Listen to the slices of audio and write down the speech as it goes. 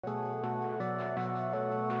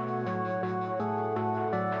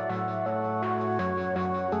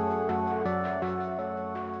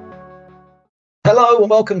Hello and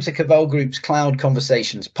welcome to Cavell Group's Cloud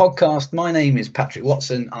Conversations podcast. My name is Patrick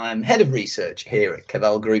Watson. I'm head of research here at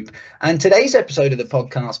Cavell Group, and today's episode of the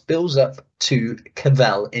podcast builds up to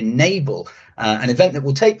Cavell Enable, an event that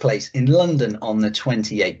will take place in London on the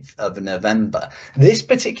 28th of November. This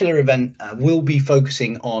particular event will be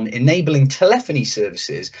focusing on enabling telephony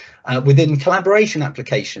services within collaboration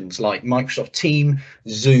applications like Microsoft Teams,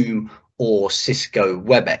 Zoom, or Cisco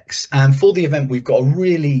WebEx. And for the event, we've got a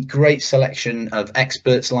really great selection of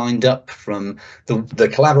experts lined up from the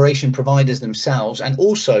collaboration providers themselves and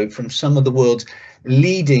also from some of the world's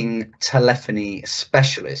leading telephony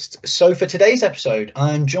specialists. So for today's episode,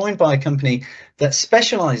 I'm joined by a company that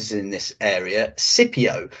specializes in this area,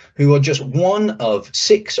 SIPPIO, who are just one of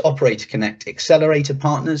 6 Operator Connect accelerator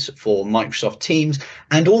partners for Microsoft Teams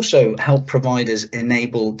and also help providers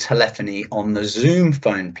enable telephony on the Zoom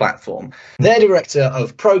phone platform. Their Director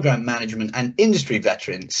of Program Management and Industry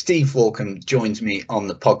Veteran, Steve Falcom, joins me on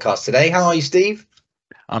the podcast today. How are you, Steve?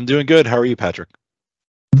 I'm doing good. How are you, Patrick?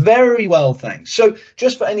 Very well, thanks. So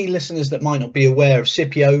just for any listeners that might not be aware of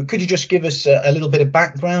SIPPIO, could you just give us a little bit of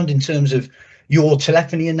background in terms of your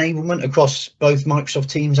telephony enablement across both Microsoft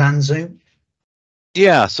Teams and Zoom?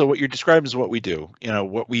 Yeah, so what you're describing is what we do.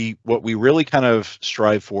 What we really kind of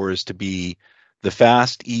strive for is to be the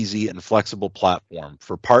fast, easy, and flexible platform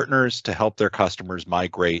for partners to help their customers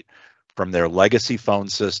migrate from their legacy phone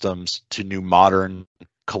systems to new modern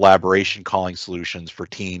collaboration calling solutions for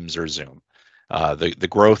Teams or Zoom. The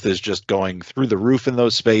growth is just going through the roof in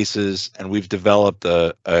those spaces, and we've developed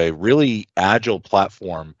a really agile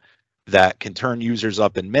platform that can turn users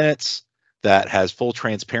up in minutes, that has full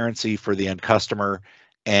transparency for the end customer,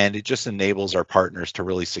 and it just enables our partners to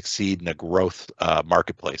really succeed in a growth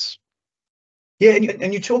marketplace. Yeah,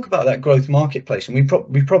 and you talk about that growth marketplace, and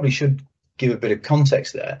we probably should give a bit of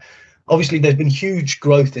context there. Obviously, there's been huge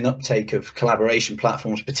growth in uptake of collaboration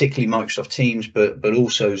platforms, particularly Microsoft Teams, but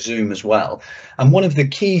also Zoom as well. And one of the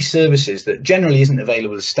key services that generally isn't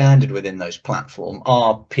available as standard within those platforms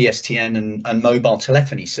are PSTN and mobile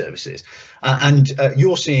telephony services.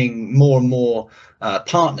 You're seeing more and more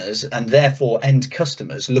partners and therefore end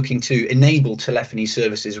customers looking to enable telephony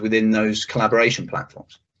services within those collaboration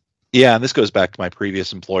platforms. Yeah, and this goes back to my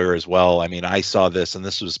previous employer as well. I mean, I saw this, and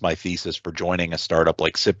this was my thesis for joining a startup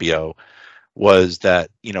like SIPPIO, was that,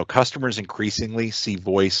 customers increasingly see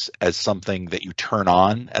voice as something that you turn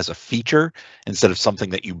on as a feature instead of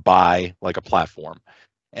something that you buy like a platform.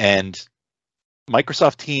 And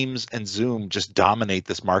Microsoft Teams and Zoom just dominate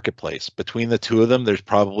this marketplace. Between the two of them, there's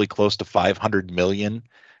probably close to 500 million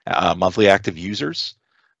monthly active users.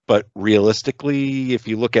 But realistically, if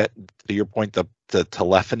you look at, to your point, the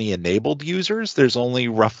telephony enabled users, there's only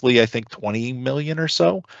roughly, I think, 20 million or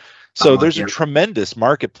so. So there's a tremendous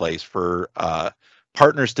marketplace for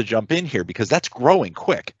partners to jump in here because that's growing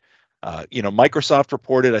quick. Microsoft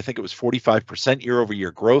reported, I think it was 45%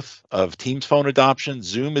 year-over-year growth of Teams phone adoption.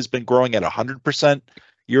 Zoom has been growing at 100%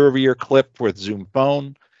 year-over-year clip with Zoom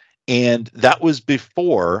Phone. And that was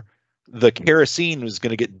before the kerosene was going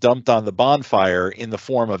to get dumped on the bonfire in the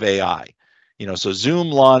form of AI. So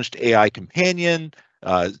Zoom launched AI Companion.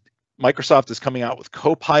 Microsoft is coming out with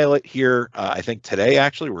Copilot here, I think today,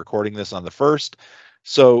 actually. We're recording this on the 1st.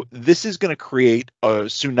 So this is going to create a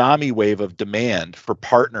tsunami wave of demand for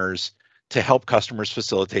partners to help customers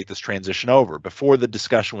facilitate this transition over. Before, the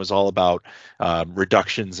discussion was all about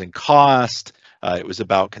reductions in cost. It was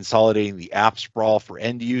about consolidating the app sprawl for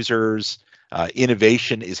end users.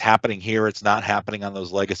 Innovation is happening here. It's not happening on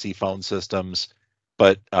those legacy phone systems.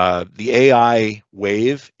 But the AI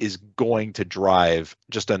wave is going to drive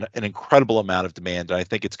just an incredible amount of demand. And I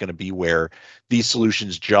think it's going to be where these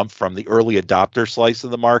solutions jump from the early adopter slice of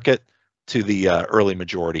the market to the early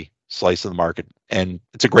majority slice of the market. And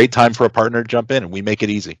it's a great time for a partner to jump in, and we make it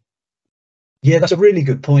easy. Yeah, that's a really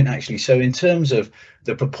good point, actually. So in terms of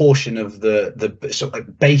the proportion of the sort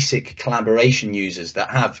of basic collaboration users that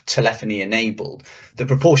have telephony enabled, the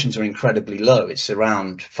proportions are incredibly low. It's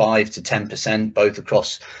around 5 to 10%, both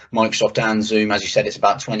across Microsoft and Zoom. As you said, it's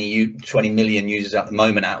about 20 million users at the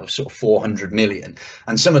moment out of sort of 400 million.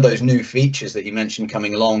 And some of those new features that you mentioned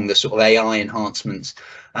coming along, the sort of AI enhancements,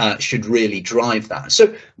 should really drive that.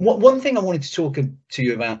 So one thing I wanted to talk to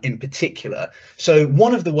you about in particular, so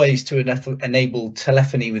one of the ways to enable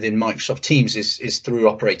telephony within Microsoft Teams is through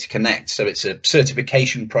Operator Connect. So it's a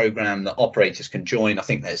certification program that operators can join. I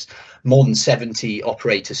think there's more than 70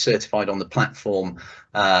 operators certified on the platform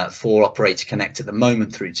for Operator Connect at the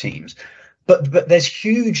moment through Teams. But there's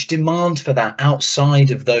huge demand for that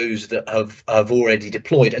outside of those that have already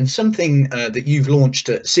deployed. And something that you've launched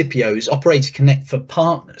at SIPPIO is Operator Connect for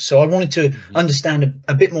partners. So I wanted to understand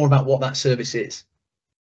a bit more about what that service is.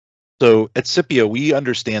 So at SIPPIO, we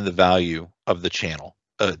understand the value of the channel,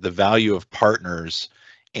 the value of partners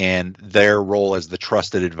and their role as the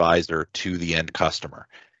trusted advisor to the end customer.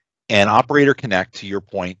 And Operator Connect, to your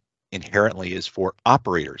point, inherently is for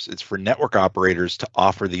operators. It's for network operators to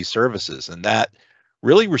offer these services. And that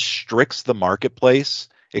really restricts the marketplace.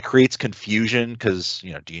 It creates confusion because,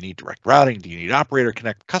 do you need direct routing? Do you need Operator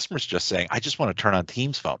Connect? Customers just saying, I just want to turn on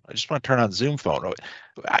Teams phone. I just want to turn on Zoom phone.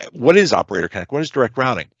 What is Operator Connect? What is direct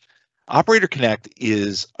routing? Operator Connect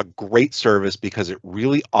is a great service because it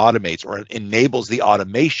really automates or enables the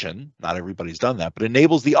automation. Not everybody's done that, but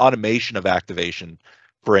enables the automation of activation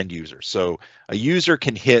for end users. So a user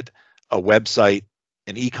can hit a website,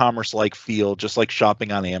 an e-commerce like field, just like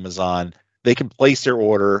shopping on Amazon. They can place their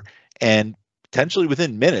order, and potentially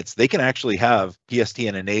within minutes, they can actually have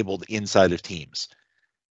PSTN enabled inside of Teams.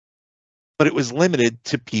 But it was limited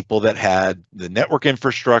to people that had the network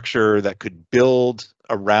infrastructure that could build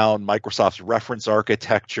around Microsoft's reference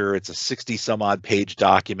architecture. It's a 60 some odd page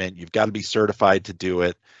document. You've got to be certified to do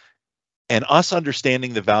it. And us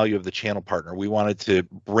understanding the value of the channel partner, we wanted to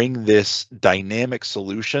bring this dynamic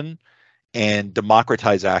solution and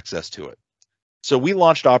democratize access to it. So we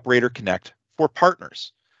launched Operator Connect for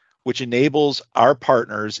partners, which enables our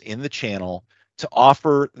partners in the channel to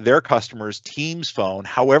offer their customers Teams phone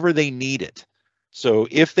however they need it. So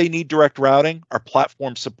if they need direct routing, our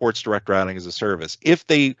platform supports direct routing as a service. If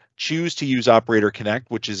they choose to use Operator Connect,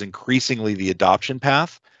 which is increasingly the adoption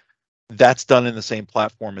path, that's done in the same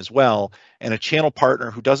platform as well. And a channel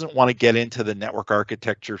partner who doesn't want to get into the network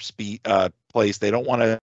architecture place, they don't want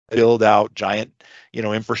to build out giant,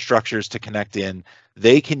 infrastructures to connect in,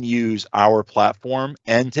 they can use our platform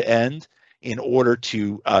end to end in order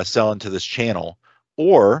to sell into this channel.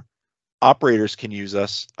 Or operators can use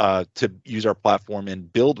us to use our platform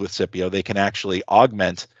and build with SIPPIO. They can actually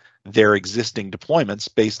augment their existing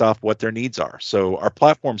deployments based off what their needs are. So our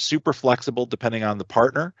platform's super flexible depending on the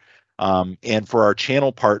partner. And for our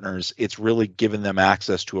channel partners, it's really given them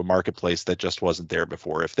access to a marketplace that just wasn't there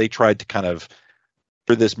before. If they tried to kind of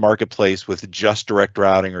for this marketplace with just direct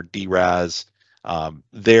routing or DRAS,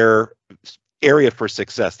 their area for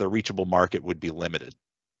success, the reachable market would be limited.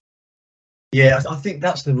 Yeah, I think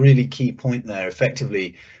that's the really key point there.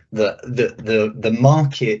 Effectively, the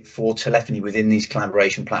market for telephony within these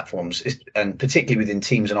collaboration platforms, and particularly within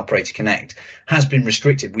Teams and Operator Connect, has been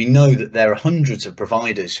restricted. We know that there are hundreds of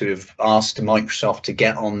providers who have asked Microsoft to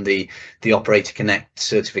get on the Operator Connect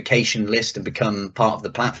certification list and become part of the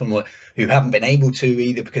platform, or who haven't been able to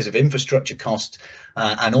either because of infrastructure costs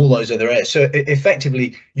and all those other areas. So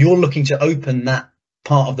effectively, you're looking to open that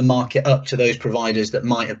part of the market up to those providers that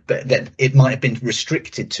it might have been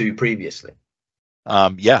restricted to previously.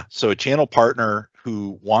 Yeah, so a channel partner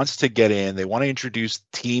who wants to get in, they want to introduce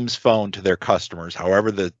Teams phone to their customers,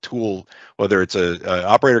 however the tool, whether it's a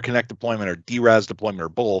Operator Connect deployment or DRAS deployment or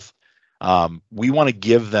both, we want to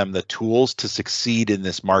give them the tools to succeed in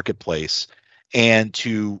this marketplace and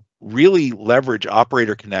to really leverage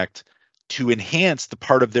Operator Connect to enhance the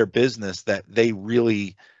part of their business that they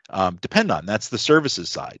really depend on. That's the services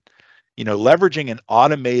side. Leveraging an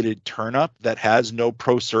automated turnup that has no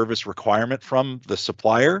pro service requirement from the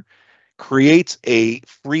supplier creates a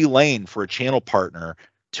free lane for a channel partner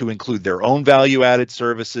to include their own value added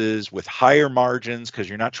services with higher margins, because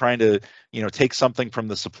you're not trying to, take something from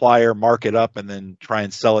the supplier, mark it up, and then try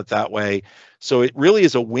and sell it that way. So it really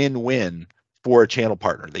is a win-win for a channel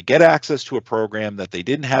partner. They get access to a program that they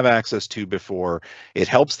didn't have access to before. It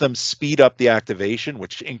helps them speed up the activation,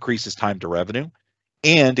 which increases time to revenue,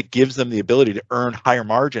 and it gives them the ability to earn higher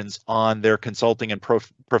margins on their consulting and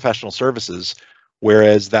professional services,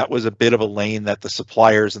 whereas that was a bit of a lane that the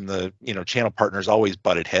suppliers and the channel partners always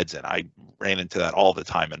butted heads in. I ran into that all the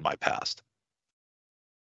time in my past.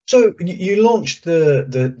 So you launched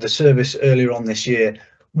the service earlier on this year.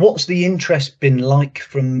 What's the interest been like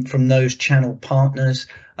from those channel partners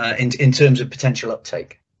in terms of potential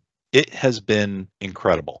uptake? It has been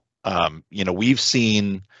incredible. We've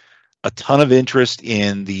seen a ton of interest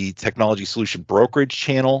in the technology solution brokerage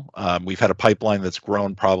channel. We've had a pipeline that's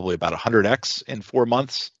grown probably about 100x in 4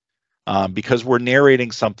 months because we're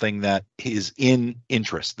narrating something that is in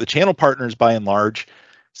interest. The channel partners, by and large,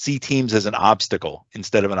 see Teams as an obstacle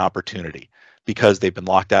instead of an opportunity, because they've been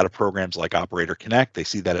locked out of programs like Operator Connect. They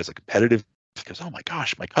see that as a competitive, because, oh my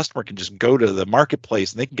gosh, my customer can just go to the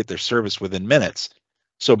marketplace and they can get their service within minutes.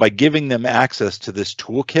 So by giving them access to this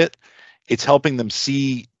toolkit, it's helping them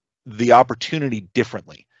see the opportunity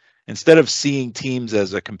differently. Instead of seeing Teams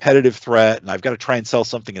as a competitive threat, and I've got to try and sell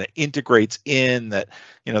something that integrates in that,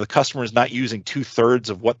 the customer is not using 2/3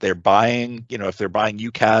 of what they're buying. If they're buying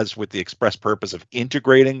UCaaS with the express purpose of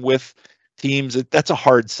integrating with Teams, that's a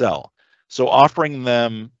hard sell. So offering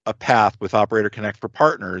them a path with Operator Connect for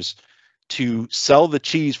partners to sell the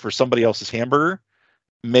cheese for somebody else's hamburger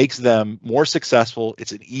makes them more successful.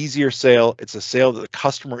 It's an easier sale. It's a sale that the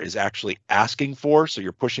customer is actually asking for. So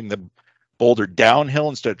you're pushing the boulder downhill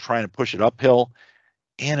instead of trying to push it uphill.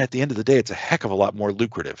 And at the end of the day, it's a heck of a lot more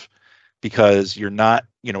lucrative because you're not,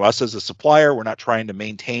 us as a supplier, we're not trying to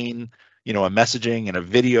maintain, a messaging and a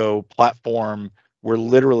video platform. We're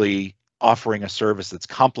literally offering a service that's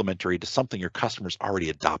complementary to something your customers already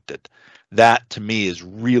adopted. That to me is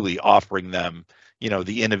really offering them,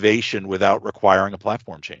 the innovation without requiring a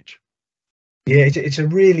platform change. Yeah, it's a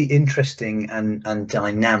really interesting and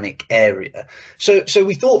dynamic area. So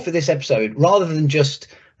we thought for this episode, rather than just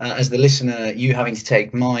as the listener, you having to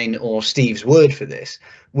take mine or Steve's word for this,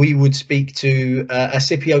 we would speak to a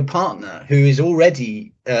SIPPIO partner who is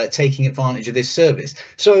already taking advantage of this service.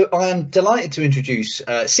 So I am delighted to introduce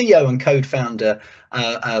CEO and co-founder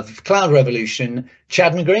of Cloud Revolution,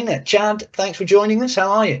 Chad McGreener. Chad, thanks for joining us.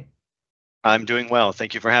 How are you? I'm doing well.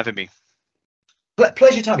 Thank you for having me.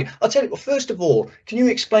 Pleasure to have you. I'll tell you, well, first of all, can you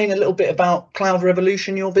explain a little bit about Cloud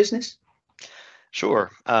Revolution, your business?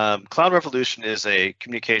 Sure. Cloud Revolution is a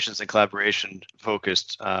communications and collaboration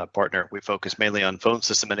focused partner. We focus mainly on phone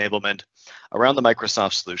system enablement around the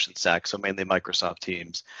Microsoft solution stack, so mainly Microsoft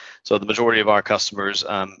Teams. So the majority of our customers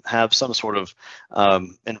have some sort of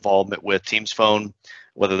involvement with Teams Phone,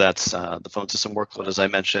 whether that's the phone system workload, as I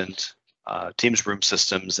mentioned, Teams room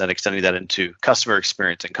systems, and extending that into customer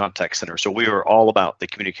experience and contact center. So we are all about the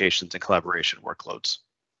communications and collaboration workloads.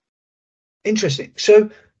 Interesting. So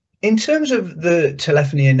in terms of the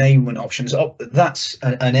telephony enablement options, that's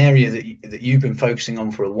an area that you've been focusing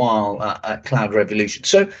on for a while at Cloud Revolution.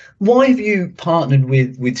 So why have you partnered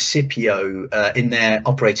with SIPPIO in their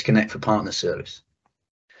Operator Connect for Partner service?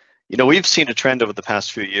 We've seen a trend over the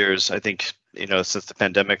past few years, I think, since the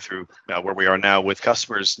pandemic through where we are now, with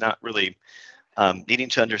customers not really needing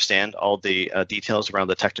to understand all the details around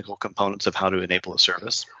the technical components of how to enable a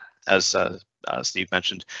service. As Steve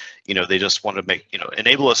mentioned, they just want to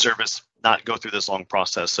enable a service, not go through this long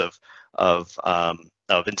process of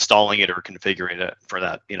installing it or configuring it for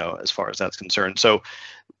that, as far as that's concerned. So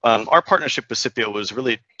our partnership with SIPPIO was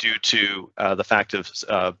really due to the fact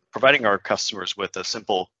of providing our customers with a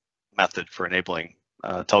simple method for enabling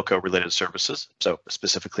telco-related services. So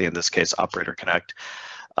specifically in this case, Operator Connect.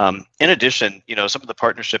 In addition, some of the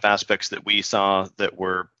partnership aspects that we saw that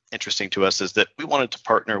were interesting to us is that we wanted to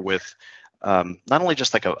partner with not only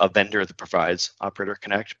just like a vendor that provides Operator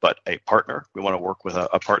Connect, but a partner. We want to work with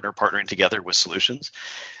a partner partnering together with solutions.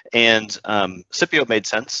 And SIPPIO made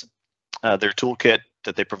sense. Their toolkit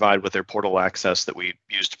that they provide with their portal access that we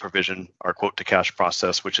use to provision our quote to cash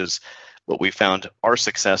process, which is what we found our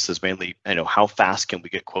success is mainly, how fast can we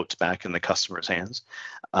get quotes back in the customer's hands,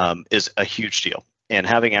 is a huge deal. And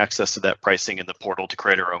having access to that pricing in the portal to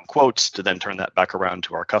create our own quotes, to then turn that back around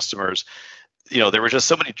to our customers, there were just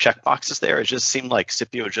so many check boxes there. It just seemed like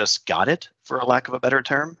SIPPIO just got it, for a lack of a better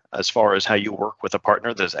term, as far as how you work with a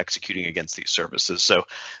partner that's executing against these services. So,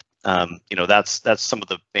 that's some of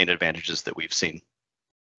the main advantages that we've seen.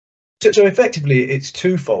 So effectively, it's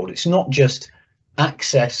twofold. It's not just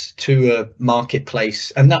access to a marketplace,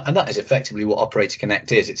 and that is effectively what Operator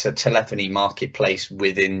Connect is. It's a telephony marketplace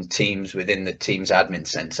within Teams, within the Teams admin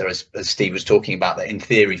center, as Steve was talking about, that in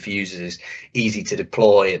theory for users is easy to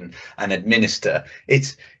deploy and administer.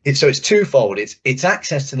 It's twofold. It's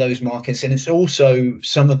access to those markets, and it's also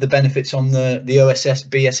some of the benefits on the OSS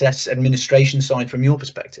BSS administration side from your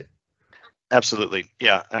perspective. Absolutely.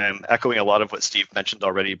 Yeah. I'm echoing a lot of what Steve mentioned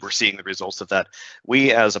already. We're seeing the results of that.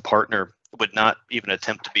 We, as a partner, would not even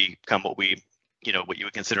attempt to become what you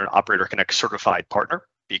would consider an Operator Connect certified partner,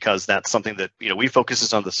 because that's something that, we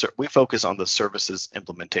focus on the services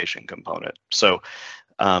implementation component. So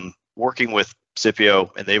working with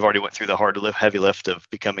SIPPIO, and they've already went through the heavy lift of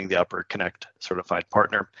becoming the Operator Connect certified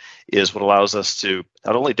partner, is what allows us to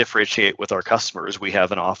not only differentiate with our customers. We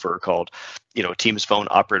have an offer called, Teams Phone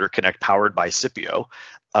Operator Connect powered by SIPPIO,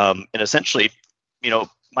 and essentially,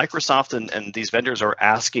 Microsoft and these vendors are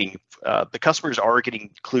asking, the customers are getting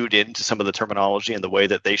clued into some of the terminology and the way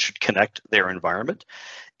that they should connect their environment.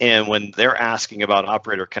 And when they're asking about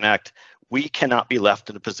Operator Connect, we cannot be left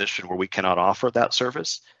in a position where we cannot offer that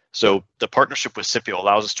service. So the partnership with SIPPIO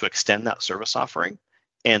allows us to extend that service offering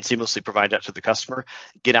and seamlessly provide that to the customer.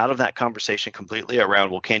 Get out of that conversation completely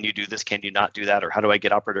around, well, can you do this? Can you not do that? Or how do I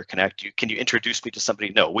get Operator Connect? Can you introduce me to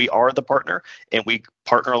somebody? No, we are the partner, and we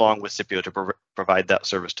partner along with SIPPIO to provide that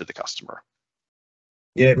service to the customer.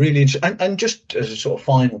 Yeah, really interesting. And just as a sort of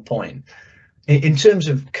final point, in terms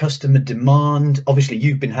of customer demand, obviously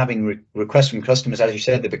you've been having requests from customers, as you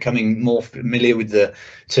said, they're becoming more familiar with the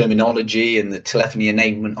terminology and the telephony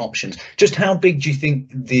enablement options. Just how big do you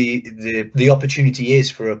think the opportunity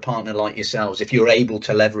is for a partner like yourselves if you're able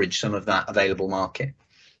to leverage some of that available market?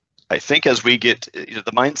 I think as we get,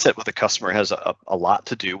 the mindset with the customer has a lot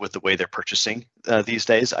to do with the way they're purchasing these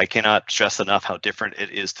days. I cannot stress enough how different it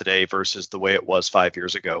is today versus the way it was 5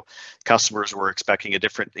 years ago. Customers were expecting a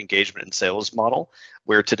different engagement and sales model,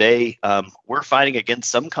 where today we're fighting against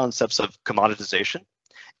some concepts of commoditization,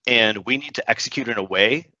 and we need to execute in a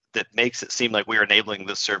way that makes it seem like we are enabling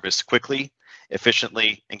this service quickly,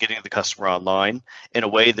 efficiently, and getting the customer online in a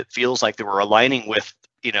way that feels like that we're aligning with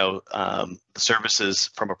the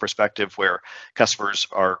services from a perspective where customers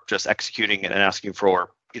are just executing and asking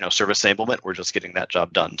for, service enablement. We're just getting that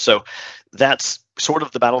job done. So that's sort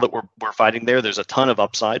of the battle that we're fighting there. There's a ton of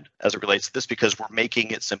upside as it relates to this because we're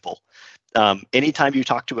making it simple. Anytime you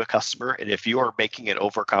talk to a customer, and if you are making it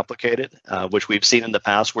overcomplicated, which we've seen in the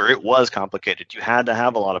past where it was complicated, you had to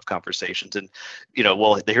have a lot of conversations and,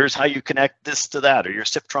 well, here's how you connect this to that, or your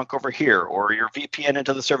SIP trunk over here, or your VPN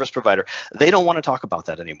into the service provider. They don't want to talk about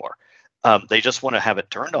that anymore. They just want to have it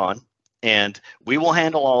turned on, and we will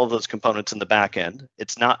handle all of those components in the back end.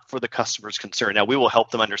 It's not for the customer's concern. Now, we will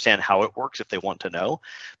help them understand how it works if they want to know,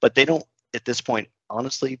 but they don't, at this point,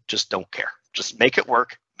 honestly, just don't care. Just make it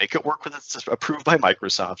work. Make it work when it's approved by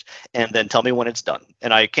Microsoft, and then tell me when it's done.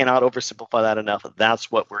 And I cannot oversimplify that enough.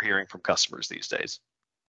 That's what we're hearing from customers these days.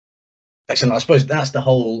 Excellent. I suppose that's the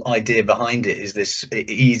whole idea behind it, is this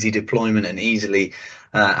easy deployment and easily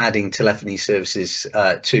adding telephony services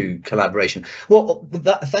to collaboration. Well,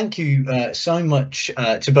 thank you so much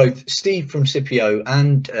to both Steve from SIPPIO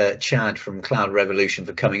and Chad from Cloud Revolution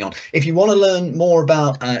for coming on. If you want to learn more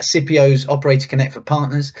about SIPPIO's Operator Connect for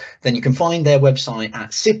Partners, then you can find their website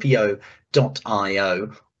at sippio.io.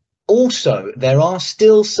 Also, there are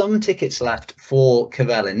still some tickets left for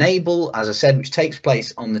Cavell Enable, as I said, which takes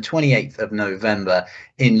place on the 28th of November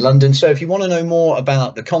in London. So if you want to know more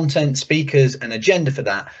about the content, speakers and agenda for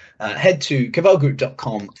that, head to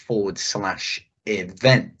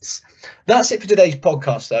cavellgroup.com/events. That's it for today's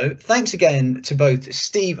podcast, though. Thanks again to both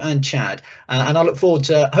Steve and Chad. And I look forward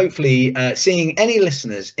to hopefully seeing any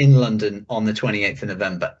listeners in London on the 28th of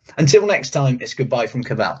November. Until next time, it's goodbye from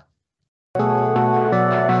Cavell.